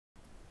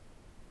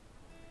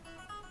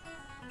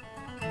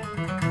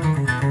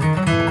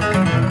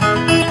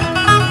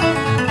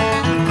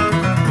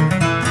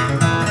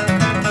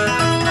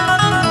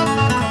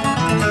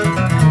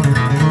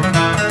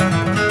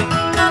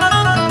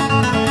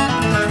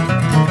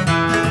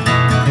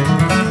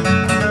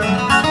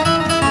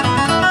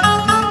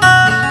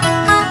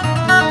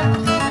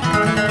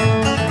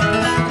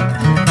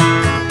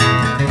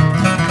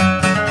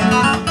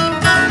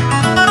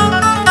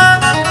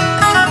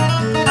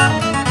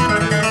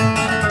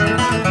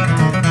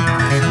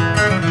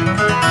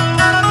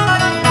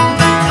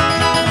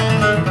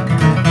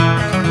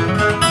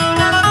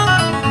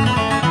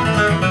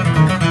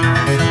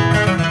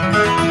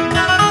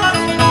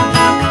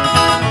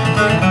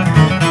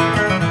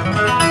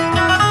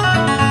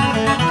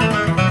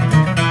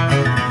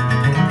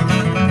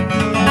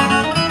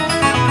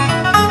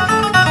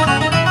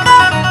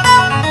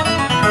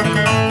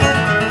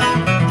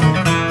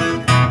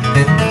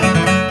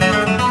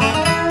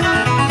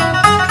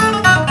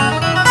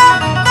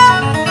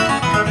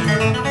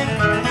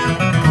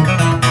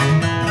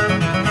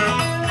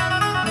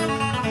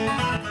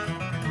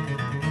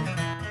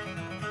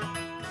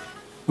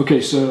Okay,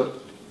 so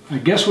I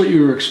guess what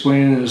you were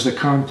explaining is the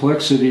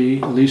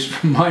complexity, at least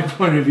from my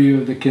point of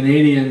view, of the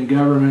Canadian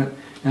government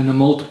and the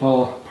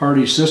multiple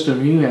party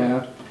system you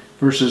have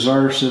versus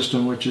our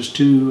system, which is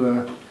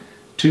two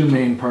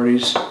main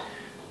parties.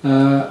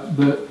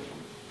 But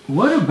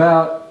what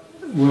about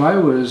what I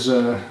was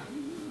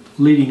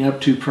leading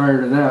up to prior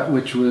to that,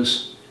 which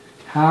was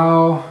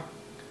how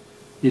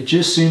it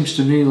just seems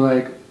to me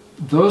like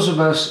those of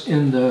us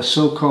in the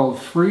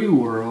so-called free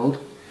world,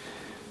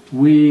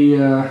 we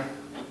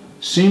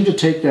seem to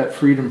take that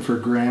freedom for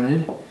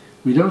granted.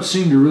 We don't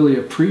seem to really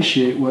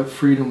appreciate what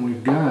freedom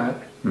we've got.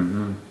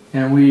 Mm-hmm.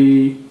 And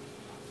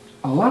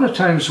a lot of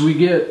times we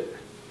get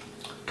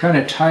kind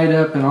of tied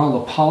up in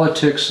all the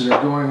politics that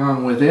are going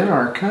on within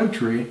our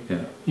country.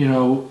 Yeah. You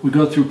know, we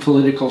go through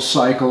political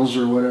cycles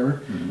or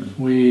whatever.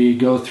 Mm-hmm. We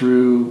go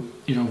through,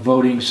 you know,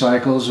 voting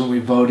cycles, and we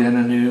vote in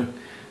a new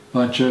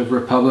bunch of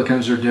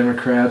Republicans or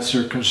Democrats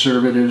or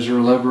conservatives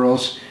or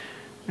liberals,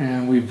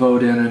 and we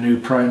vote in a new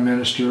prime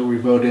minister, we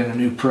vote in a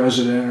new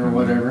president or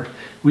whatever.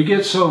 We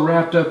get so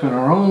wrapped up in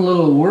our own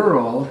little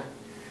world,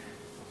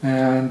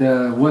 and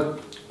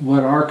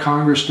what our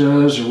Congress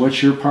does or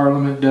what your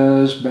Parliament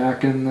does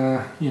back in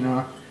the, you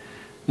know,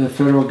 the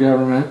federal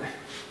government,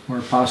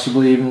 or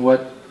possibly even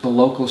what the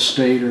local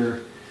state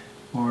or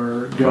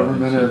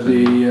government of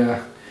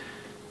the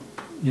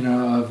you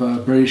know,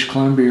 of British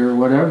Columbia or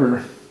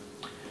whatever.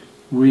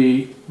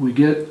 We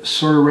get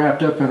sort of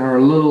wrapped up in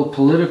our little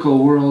political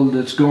world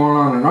that's going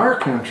on in our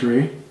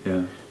country.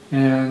 Yeah.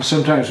 And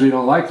sometimes we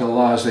don't like the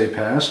laws they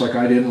pass, like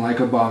I didn't like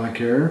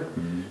Obamacare.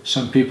 Mm-hmm.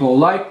 Some people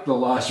like the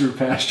laws that were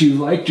passed. You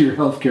liked your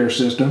healthcare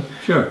system.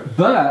 Sure.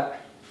 But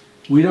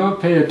we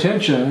don't pay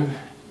attention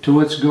to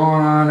what's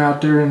going on out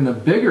there in the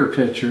bigger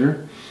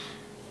picture.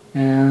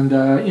 And,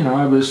 you know,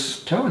 I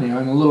was telling you,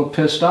 I'm a little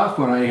pissed off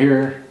when I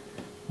hear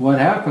what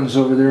happens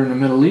over there in the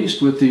Middle East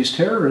with these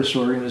terrorist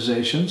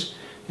organizations.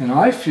 And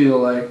I feel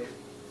like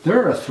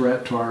they're a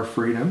threat to our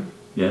freedom.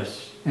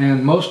 Yes.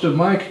 And most of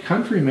my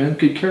countrymen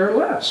could care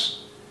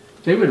less.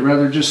 They would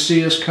rather just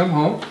see us come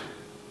home,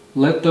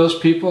 let those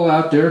people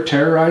out there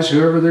terrorize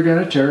whoever they're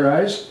going to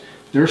terrorize.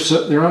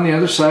 They're on the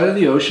other side of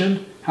the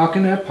ocean. How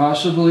can that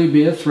possibly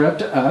be a threat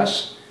to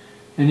us?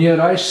 And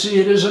yet I see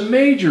it as a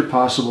major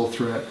possible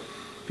threat,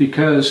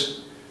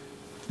 because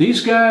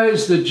these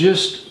guys that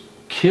just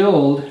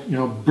killed, you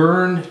know,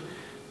 burned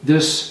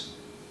this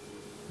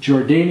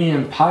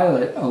Jordanian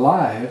pilot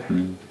alive,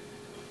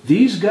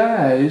 these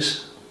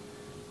guys,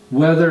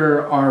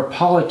 whether our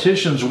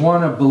politicians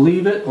want to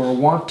believe it or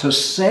want to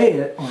say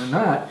it or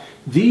not,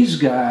 these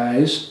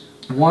guys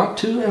want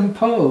to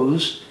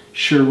impose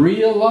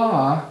Sharia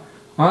law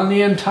on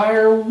the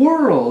entire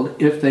world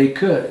if they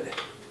could.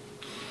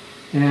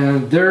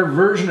 And their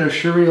version of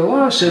Sharia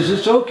law says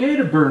it's okay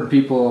to burn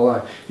people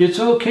alive. It's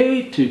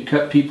okay to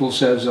cut people's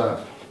heads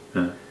off.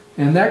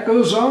 And that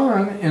goes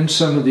on in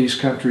some of these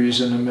countries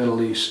in the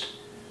Middle East,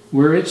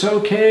 where it's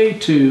okay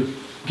to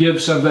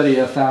give somebody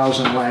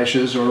 1,000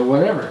 lashes or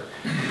whatever.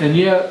 And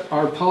yet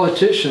our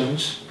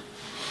politicians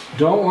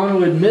don't want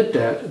to admit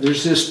that.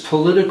 There's this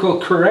political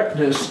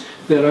correctness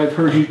that I've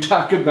heard you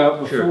talk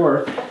about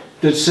before, sure,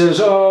 that says,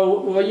 oh,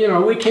 well, you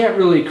know, we can't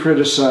really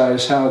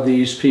criticize how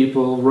these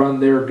people run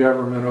their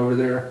government over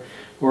there,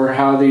 or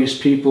how these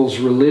people's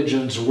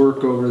religions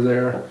work over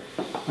there.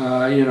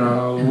 You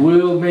know,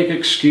 we'll make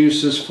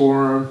excuses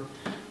for them.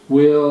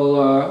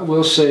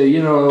 We'll say,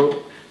 you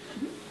know,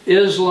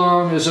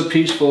 Islam is a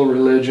peaceful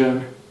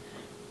religion,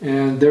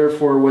 and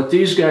therefore what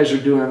these guys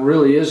are doing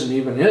really isn't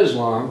even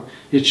Islam.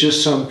 It's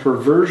just some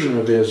perversion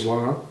of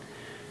Islam.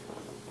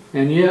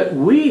 And yet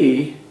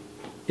we,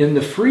 in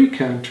the free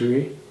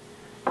country,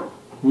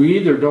 we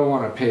either don't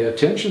want to pay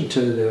attention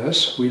to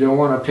this, we don't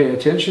want to pay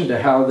attention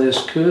to how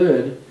this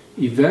could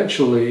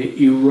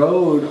eventually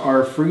erode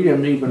our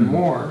freedom even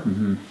more.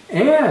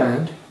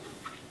 And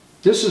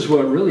this is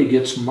what really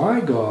gets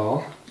my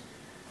gall.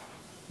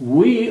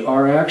 We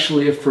are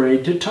actually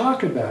afraid to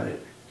talk about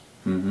it.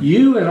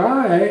 You and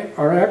I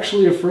are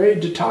actually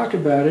afraid to talk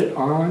about it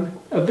on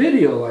a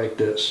video like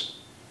this.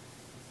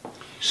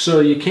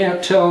 So you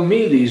can't tell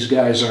me these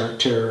guys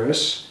aren't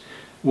terrorists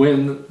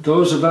when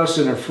those of us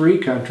in a free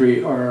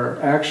country are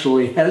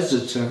actually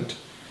hesitant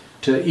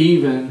to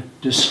even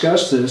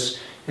discuss this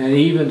and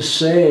even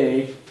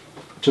say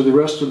to the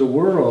rest of the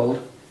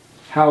world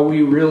how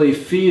we really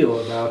feel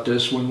about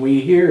this when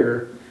we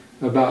hear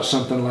about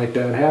something like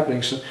that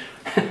happening. So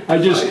I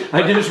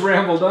just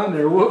rambled on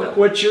there.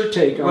 What's your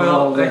take on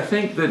all that? Well, I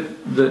think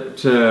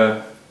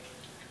that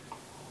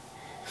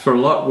for a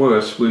lot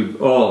worse, we've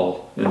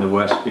all in the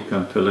West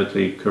become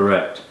politically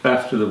correct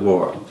after the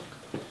war.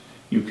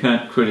 You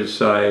can't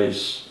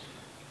criticize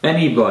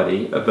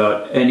anybody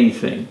about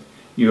anything.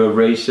 You're a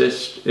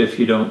racist if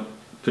you don't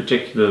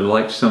particularly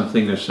like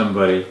something or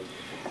somebody.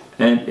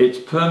 And it's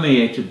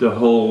permeated the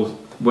whole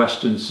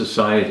Western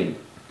society.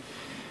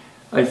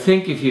 I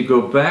think if you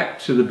go back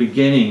to the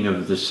beginning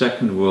of the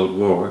Second World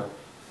War,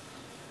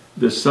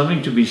 there's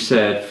something to be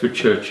said for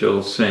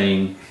Churchill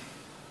saying,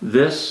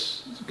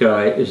 this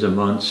guy is a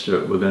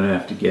monster, we're going to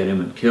have to get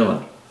him and kill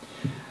him.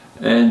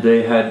 And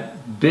they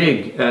had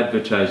big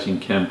advertising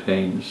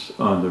campaigns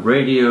on the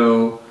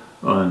radio,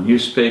 on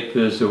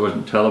newspapers. There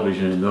wasn't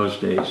television in those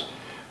days.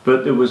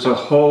 But there was a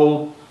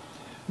whole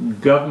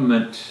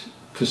government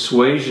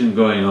persuasion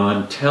going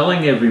on,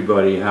 telling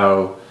everybody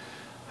how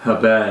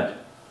bad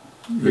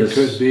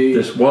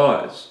this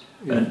was.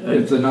 And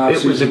it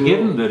was a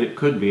given that it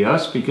could be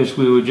us because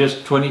we were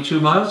just 22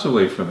 miles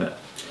away from it.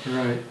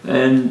 Right.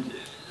 And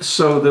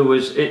so there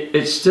was,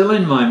 it's still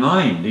in my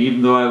mind,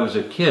 even though I was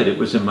a kid. It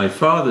was in my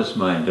father's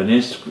mind and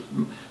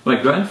my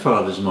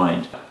grandfather's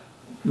mind.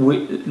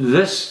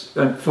 This,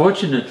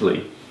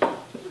 unfortunately,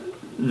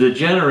 the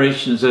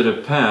generations that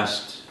have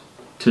passed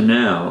to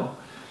now,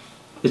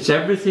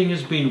 everything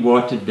has been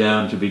watered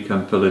down to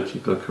become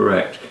politically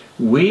correct.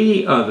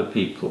 We are the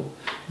people,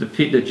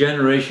 the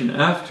generation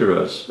after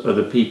us are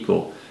the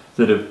people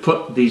that have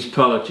put these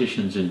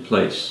politicians in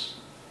place.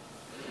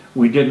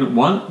 We didn't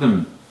want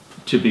them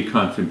to be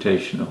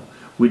confrontational.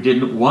 We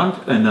didn't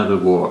want another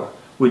war.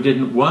 We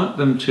didn't want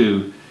them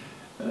to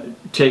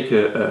take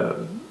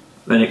an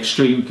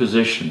extreme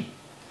position.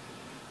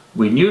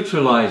 We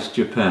neutralized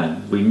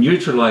Japan. We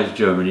neutralized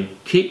Germany.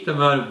 Keep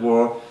them out of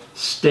war.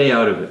 Stay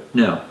out of it.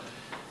 Now,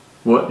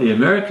 what the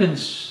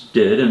Americans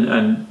did,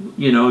 and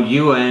you know,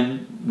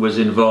 UN was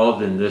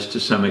involved in this to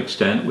some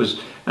extent, was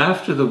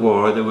after the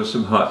war there were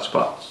some hot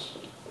spots.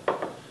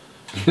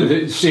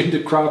 They seem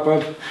to crop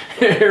up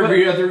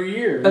every other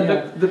year.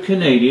 And the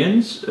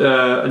Canadians,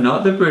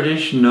 not the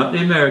British, not the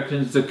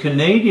Americans, the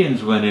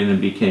Canadians went in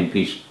and became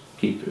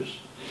peacekeepers.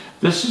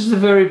 This is the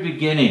very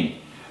beginning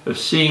of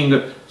seeing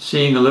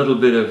a little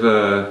bit of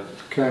a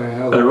kind of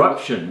how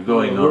eruption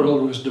going on. The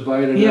world was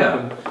divided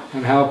up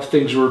and how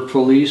things were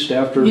policed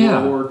after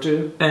World War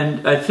II.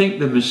 And I think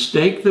the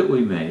mistake that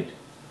we made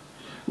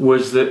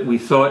was that we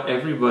thought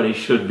everybody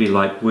should be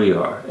like we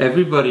are.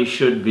 Everybody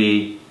should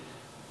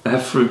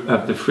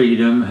have the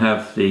freedom,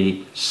 have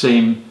the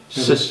same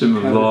system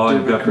of law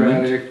and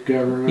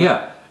government.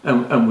 Yeah,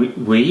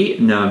 and we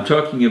now I'm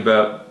talking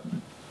about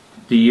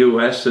the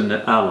US and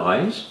the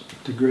Allies.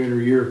 The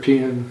greater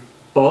European.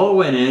 All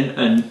went in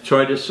and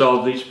tried to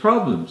solve these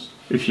problems.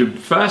 If you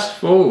fast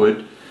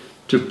forward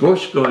to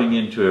Bush going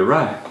into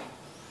Iraq,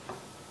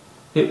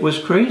 it was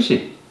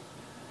crazy.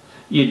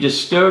 You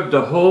disturbed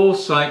the whole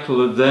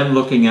cycle of them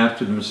looking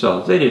after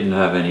themselves. They didn't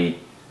have any,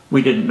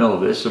 we didn't know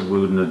this and we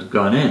wouldn't have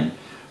gone in,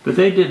 but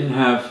they didn't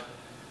have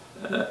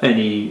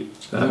any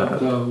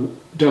the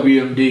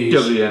WMDs.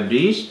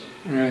 WMDs.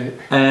 Right.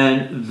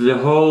 And the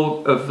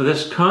whole of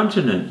this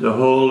continent, the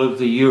whole of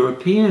the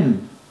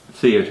European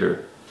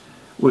theater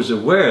was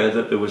aware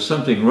that there was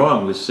something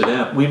wrong with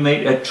Saddam. We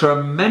made a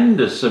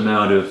tremendous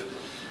amount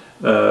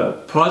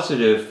of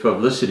positive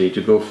publicity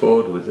to go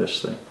forward with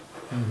this thing.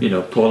 Mm-hmm. You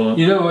know, Poland.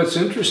 You know what's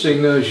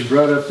interesting though, is you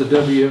brought up the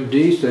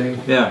WMD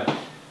thing. Yeah.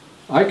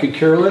 I could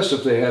care less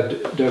if they had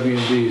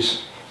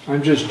WMDs.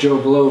 I'm just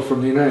Joe Blow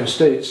from the United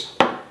States.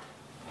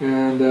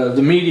 And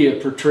the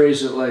media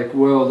portrays it like,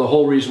 well, the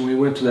whole reason we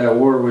went to that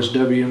war was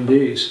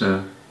WMDs.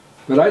 Yeah.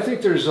 But I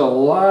think there's a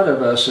lot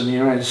of us in the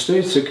United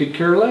States that could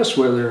care less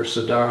whether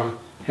Saddam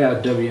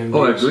had WMDs.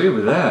 Oh, I agree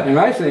with that. And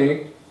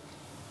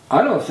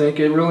I don't think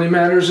it really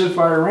matters if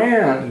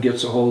Iran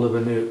gets a hold of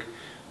a nuke.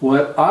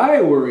 What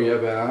I worry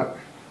about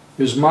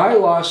is my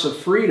loss of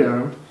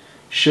freedom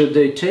should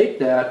they take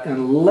that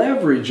and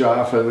leverage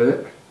off of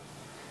it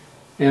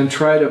and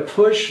try to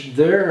push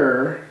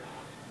their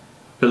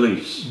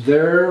beliefs,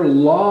 their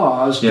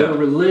laws, their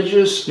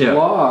religious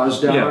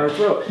laws down our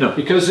throat. No.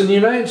 Because in the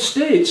United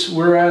States,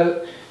 we're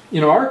at, you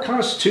know, our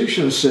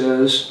Constitution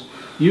says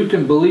you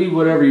can believe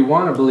whatever you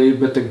want to believe,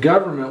 but the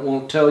government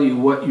won't tell you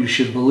what you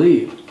should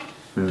believe.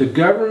 Mm. The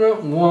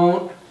government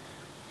won't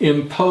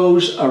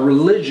impose a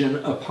religion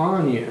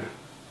upon you.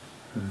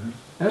 Mm-hmm.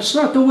 That's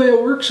not the way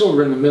it works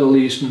over in the Middle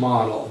East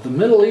model. The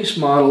Middle East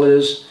model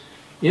is,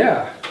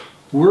 yeah,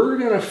 we're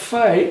going to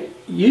fight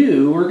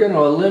you, we're going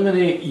to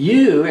eliminate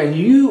you, and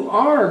you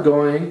are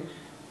going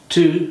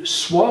to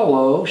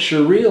swallow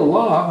Sharia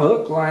law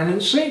hook, line,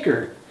 and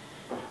sinker.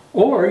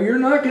 Or you're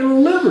not going to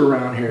live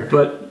around here.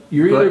 But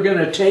you're either going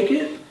to take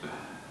it,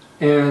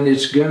 and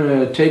it's going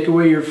to take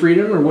away your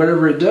freedom or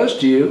whatever it does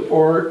to you,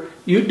 or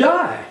you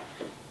die.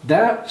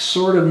 That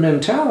sort of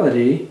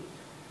mentality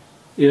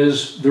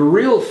is the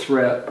real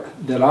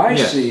threat that I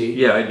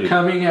see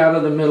coming out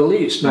of the Middle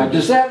East. Now,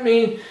 does that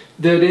mean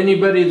that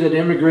anybody that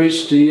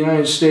immigrates to the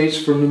United States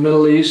from the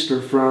Middle East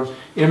or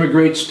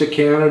immigrates to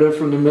Canada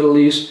from the Middle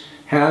East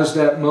has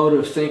that mode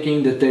of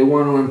thinking that they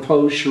want to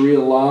impose Sharia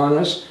law on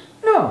us?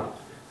 No,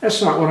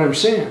 that's not what I'm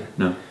saying.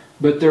 No.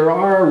 But there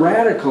are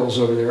radicals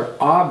over there,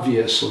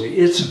 obviously.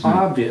 It's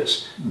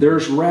obvious.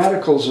 There's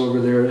radicals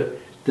over there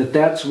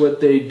that's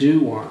what they do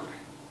want.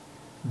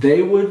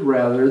 They would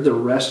rather the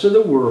rest of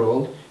the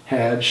world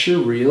had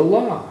Sharia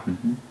law.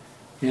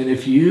 And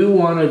if you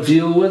want to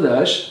deal with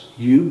us,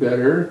 you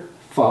better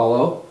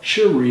follow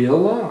Sharia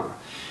law.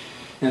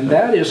 And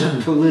that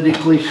isn't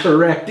politically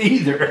correct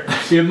either.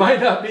 It might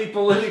not be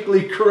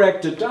politically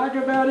correct to talk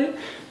about it,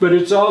 but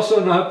it's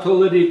also not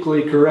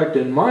politically correct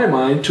in my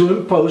mind to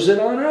impose it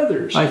on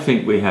others. I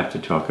think we have to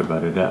talk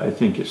about it. I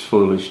think it's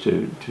foolish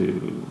to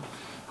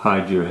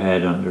hide your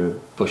head under a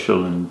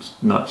bushel and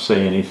not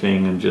say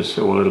anything and just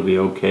say, well, it'll be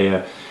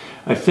okay.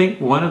 I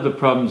think one of the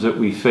problems that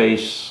we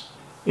face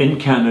in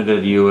Canada,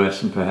 the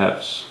US, and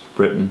perhaps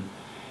Britain,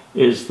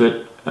 is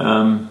that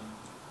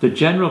the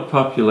general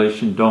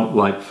population don't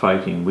like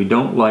fighting. We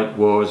don't like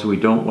wars. We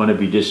don't want to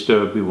be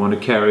disturbed. We want to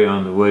carry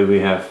on the way we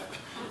have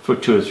for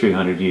 200 or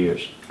 300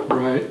 years.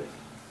 Right.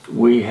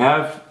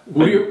 We're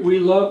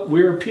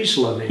peace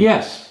loving.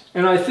 Yes.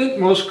 And I think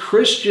most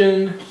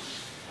Christian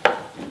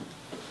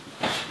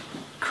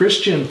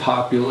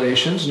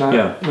populations,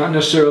 not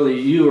necessarily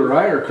you or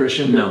I are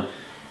Christian, no,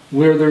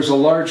 where there's a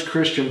large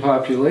Christian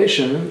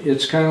population,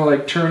 it's kind of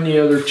like turn the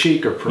other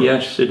cheek approach.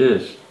 Yes, it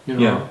is. You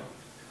know,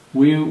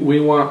 we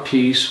want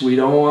peace. We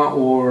don't want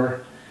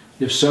war.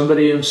 If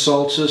somebody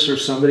insults us or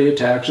somebody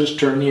attacks us,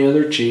 turn the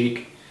other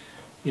cheek.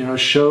 You know,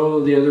 show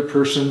the other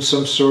person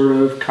some sort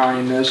of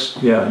kindness.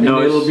 Yeah, and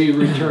it'll be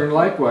returned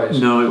likewise.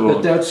 No, it won't.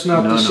 But that's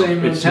not the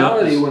same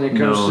mentality when it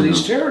comes to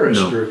these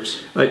terrorist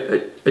groups.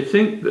 I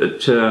think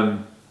that,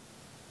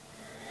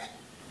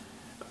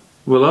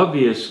 well,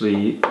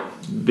 obviously,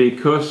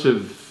 because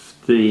of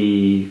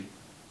the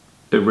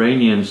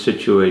Iranian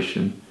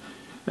situation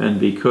and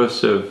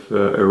because of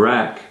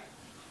Iraq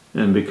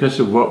and because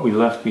of what we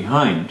left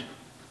behind,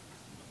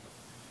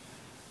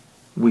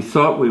 we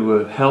thought we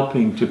were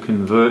helping to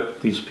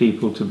convert these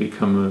people to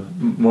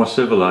become more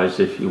civilized,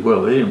 if you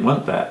will. They didn't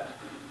want that.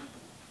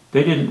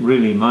 They didn't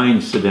really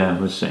mind Saddam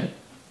Hussein.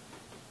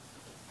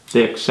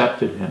 They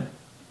accepted him.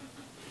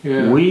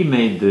 Yeah. We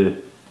made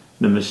the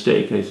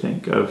mistake, I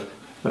think, of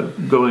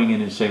going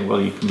in and saying, well,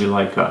 you can be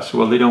like us.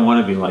 Well, they don't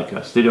want to be like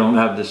us. They don't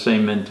have the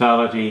same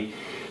mentality.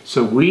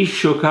 So we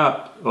shook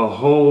up a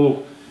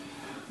whole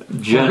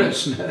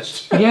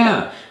nest.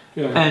 Yeah.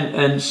 Yeah.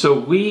 And so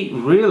we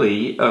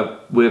really,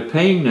 we're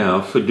paying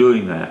now for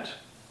doing that.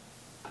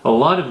 A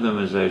lot of them,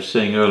 as I was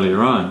saying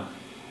earlier on,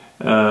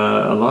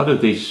 a lot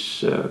of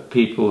these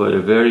people that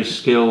are very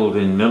skilled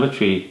in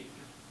military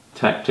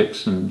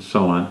tactics and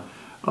so on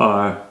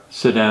are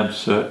Saddam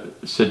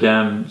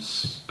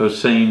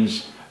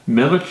Hussein's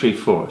military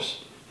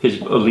force, his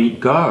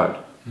elite guard.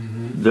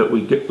 Mm-hmm. That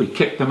we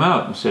kicked them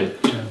out and said,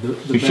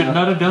 we should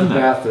not have done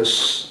that.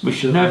 We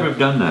should never have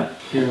done that.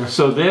 Yeah.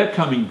 So they're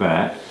coming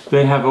back.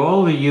 They have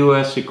all the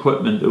U.S.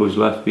 equipment that was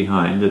left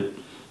behind that,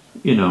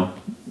 you know.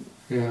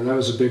 Yeah, that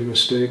was a big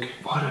mistake.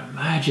 But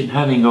imagine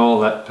having all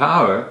that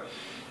power.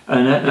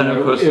 And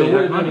of course, it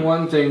would have been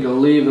one thing to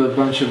leave a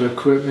bunch of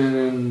equipment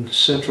in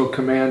Central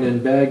Command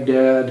in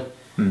Baghdad,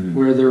 mm-hmm.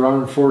 where their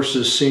armed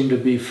forces seem to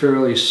be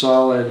fairly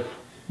solid.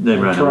 They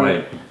ran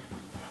away.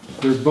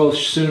 They're both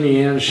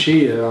Sunni and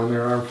Shia on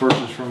their armed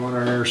forces, from what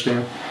I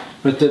understand.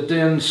 But to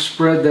then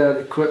spread that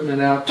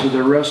equipment out to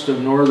the rest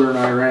of northern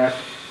Iraq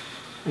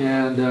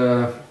and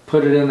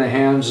put it in the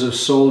hands of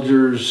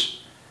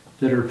soldiers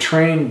that are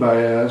trained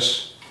by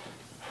us,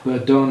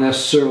 but don't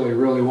necessarily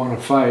really want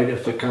to fight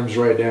if it comes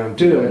right down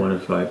to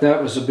it.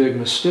 That was a big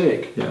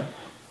mistake. Yeah.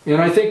 And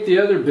I think the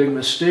other big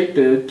mistake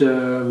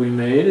that we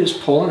made is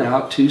pulling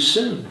out too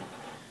soon.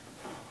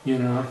 You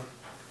know.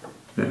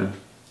 Yeah.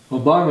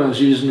 Obama was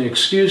using the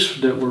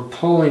excuse that we're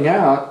pulling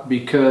out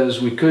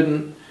because we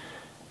couldn't,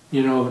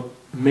 you know,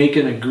 make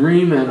an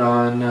agreement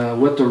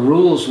on what the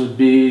rules would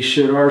be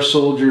should our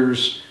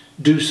soldiers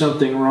do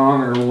something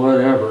wrong or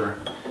whatever.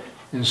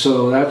 And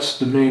so that's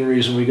the main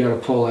reason we got to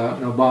pull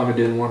out. And Obama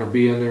didn't want to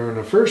be in there in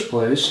the first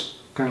place,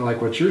 kind of like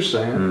what you're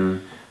saying.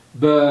 Mm.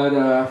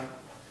 But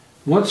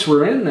once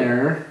we're in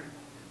there,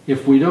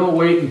 if we don't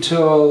wait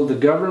until the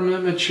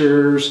government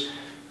matures,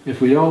 if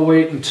we don't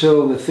wait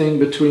until the thing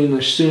between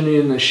the Sunni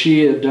and the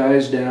Shia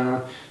dies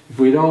down, if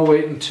we don't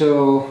wait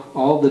until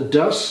all the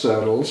dust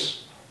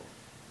settles,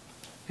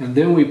 and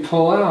then we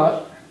pull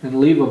out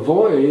and leave a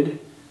void,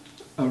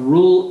 the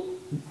rule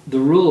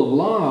of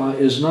law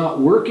is not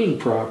working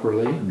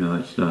properly. No,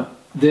 it's not.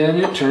 Then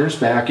it turns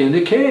back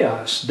into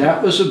chaos.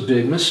 That was a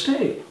big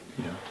mistake.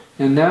 Yeah.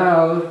 And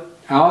now,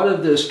 out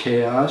of this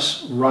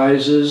chaos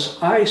rises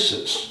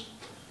ISIS.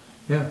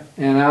 Yeah.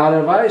 And out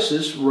of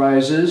ISIS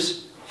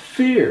rises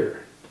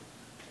fear.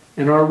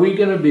 And are we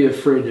going to be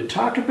afraid to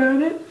talk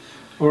about it,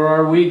 or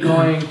are we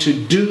going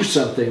to do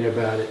something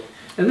about it?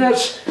 And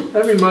that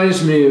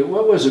reminds me of,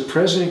 what was it,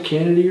 President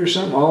Kennedy or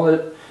something? All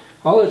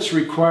that's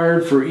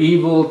required for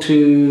evil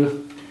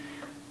to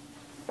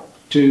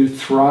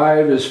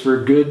thrive is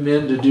for good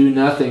men to do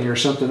nothing, or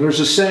something.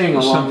 There's a saying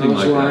along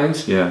those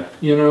lines. Yeah.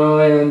 You know,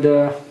 and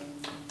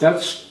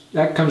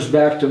that comes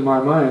back to my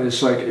mind.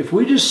 It's like, if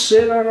we just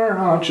sit on our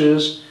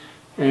haunches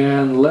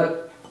and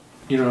let,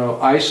 you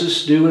know,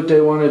 ISIS do what they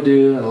want to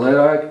do, and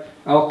let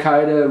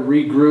Al-Qaeda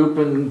regroup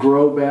and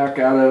grow back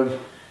out of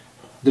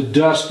the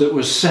dust that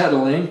was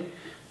settling,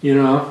 you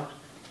know,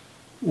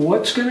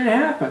 what's going to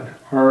happen?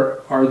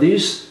 Are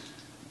these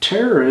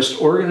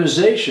terrorist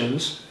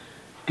organizations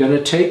going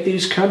to take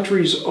these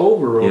countries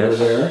over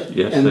there,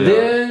 Yes, and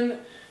then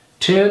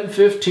 10,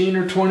 15,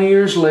 or 20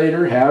 years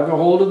later have a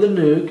hold of the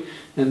nuke,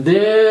 and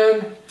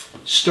then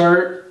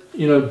start,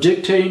 you know,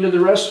 dictating to the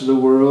rest of the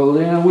world,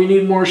 and we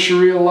need more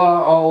Sharia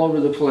law all over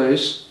the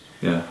place.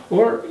 Yeah.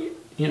 Or,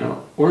 you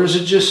know, or is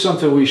it just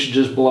something we should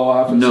just blow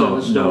off and say,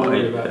 let's don't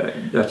worry about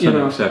it? That's you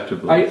know,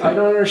 unacceptable. I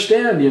don't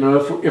understand, you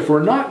know, if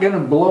we're not going to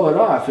blow it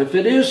off, if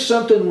it is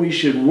something we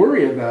should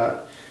worry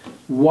about,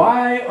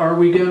 why are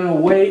we going to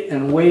wait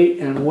and wait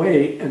and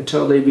wait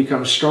until they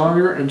become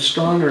stronger and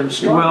stronger and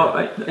stronger? Well,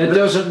 it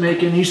doesn't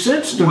make any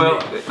sense to me.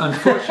 Well,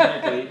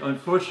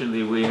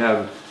 unfortunately, we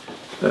have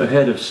a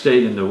head of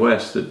state in the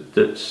West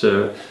that's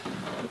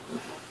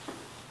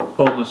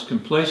almost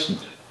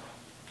complacent.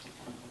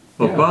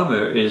 Yeah.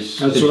 Obama is...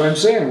 That's what I'm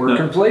saying. We're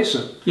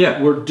complacent.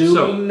 Yeah. We're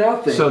doing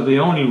nothing. So the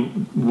only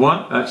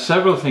one...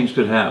 several things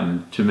could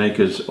happen to make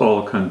us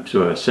all come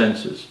to our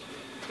senses.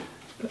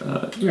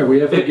 Yeah, we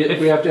have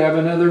to have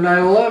another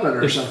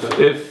 9/11 or something.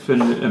 If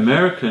an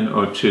American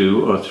or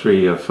 2 or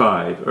 3 or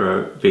 5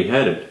 are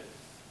beheaded...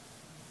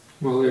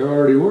 Well, they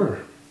already were.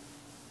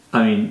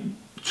 I mean,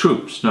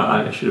 troops. No,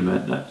 I should have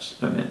meant that.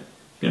 I mean,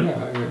 you know,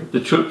 yeah, I mean, the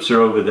troops are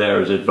over there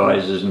as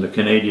advisors and the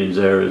Canadians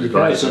there as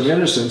advisors. We've had some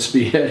innocents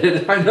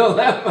beheaded, I know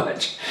that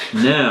much.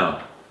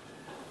 Now,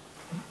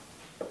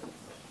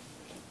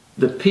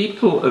 the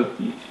people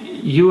of...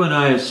 You and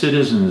I as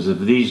citizens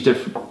of these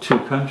different 2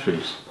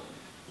 countries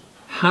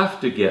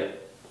have to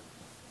get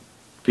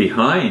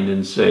behind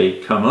and say,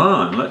 come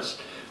on,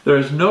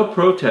 there's no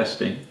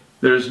protesting.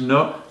 They're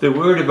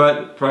worried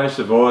about the price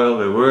of oil,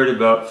 they're worried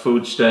about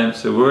food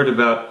stamps, they're worried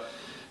about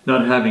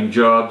not having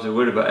jobs, they're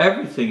worried about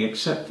everything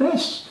except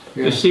this.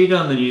 Yeah. You see it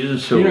on the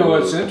news. So you know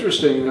what's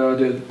interesting though,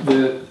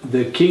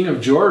 the King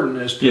of Jordan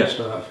is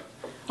pissed off.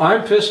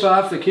 I'm pissed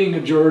off, the King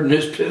of Jordan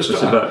is pissed off.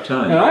 It's about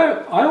time. And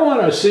I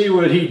want to see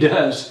what he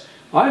does.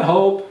 I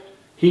hope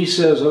he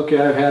says, okay,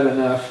 I've had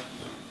enough.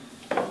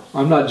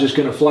 I'm not just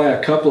going to fly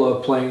a couple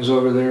of planes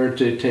over there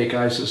to take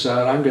ISIS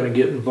out. I'm going to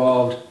get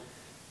involved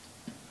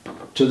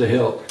to the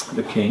hilt.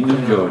 The King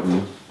of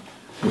Jordan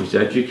was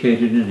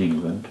educated in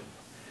England.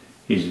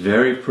 He's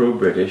very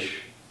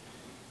pro-British.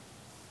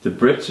 The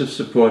Brits have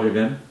supported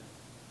him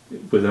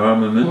with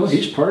armaments. Well,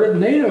 he's part of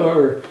NATO,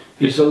 or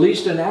he's at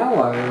least an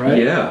ally,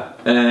 right? Yeah,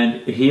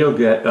 and he'll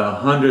get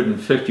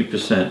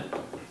 150%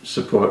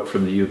 support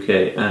from the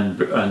UK and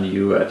the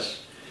US.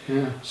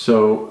 Yeah.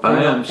 So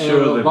I am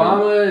sure that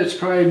Obama, it's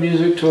probably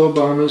music to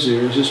Obama's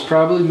ears. It's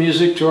probably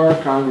music to our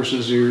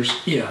Congress's ears.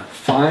 Yeah.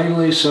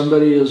 Finally,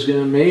 somebody is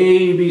going to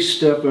maybe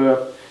step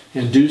up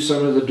and do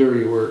some of the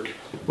dirty work.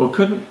 Well,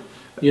 couldn't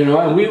you know?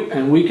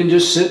 And we can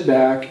just sit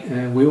back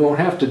and we won't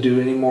have to do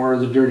any more of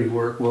the dirty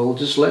work. We'll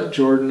just let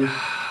Jordan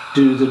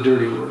do the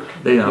dirty work.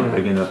 They aren't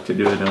big enough to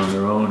do it on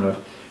their own, or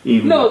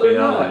even no, with they're the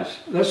not. allies.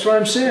 That's what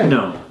I'm saying.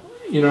 No.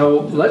 You know,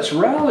 let's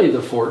rally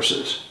the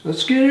forces.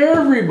 Let's get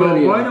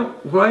everybody. Well,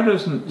 why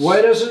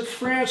doesn't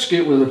France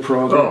get with the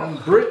program?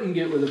 Oh. Britain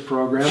get with the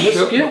program.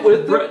 Let's get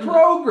with the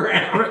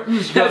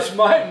program. That's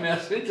my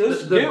message.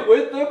 Let's get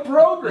with the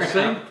program. The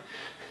same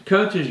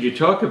countries you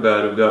talk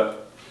about have got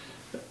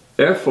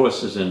air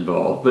forces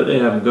involved, but they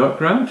haven't got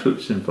ground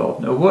troops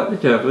involved. Now, what the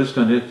devil is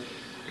going to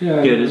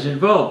get us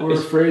involved? We're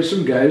afraid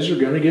some guys are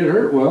going to get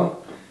hurt.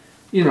 Well,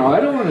 you know,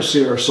 I don't want to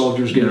see our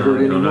soldiers get hurt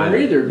anymore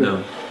either.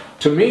 But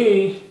to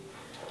me,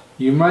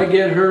 you might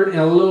get hurt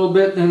a little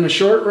bit in the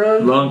short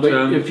run,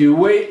 but if you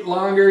wait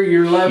longer,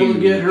 you're liable to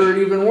get hurt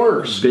even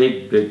worse.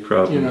 Big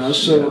problem. You know,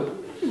 so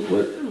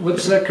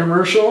what's that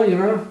commercial? You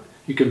know,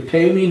 you can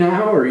pay me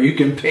now or you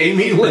can pay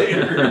me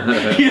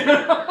later. You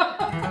know?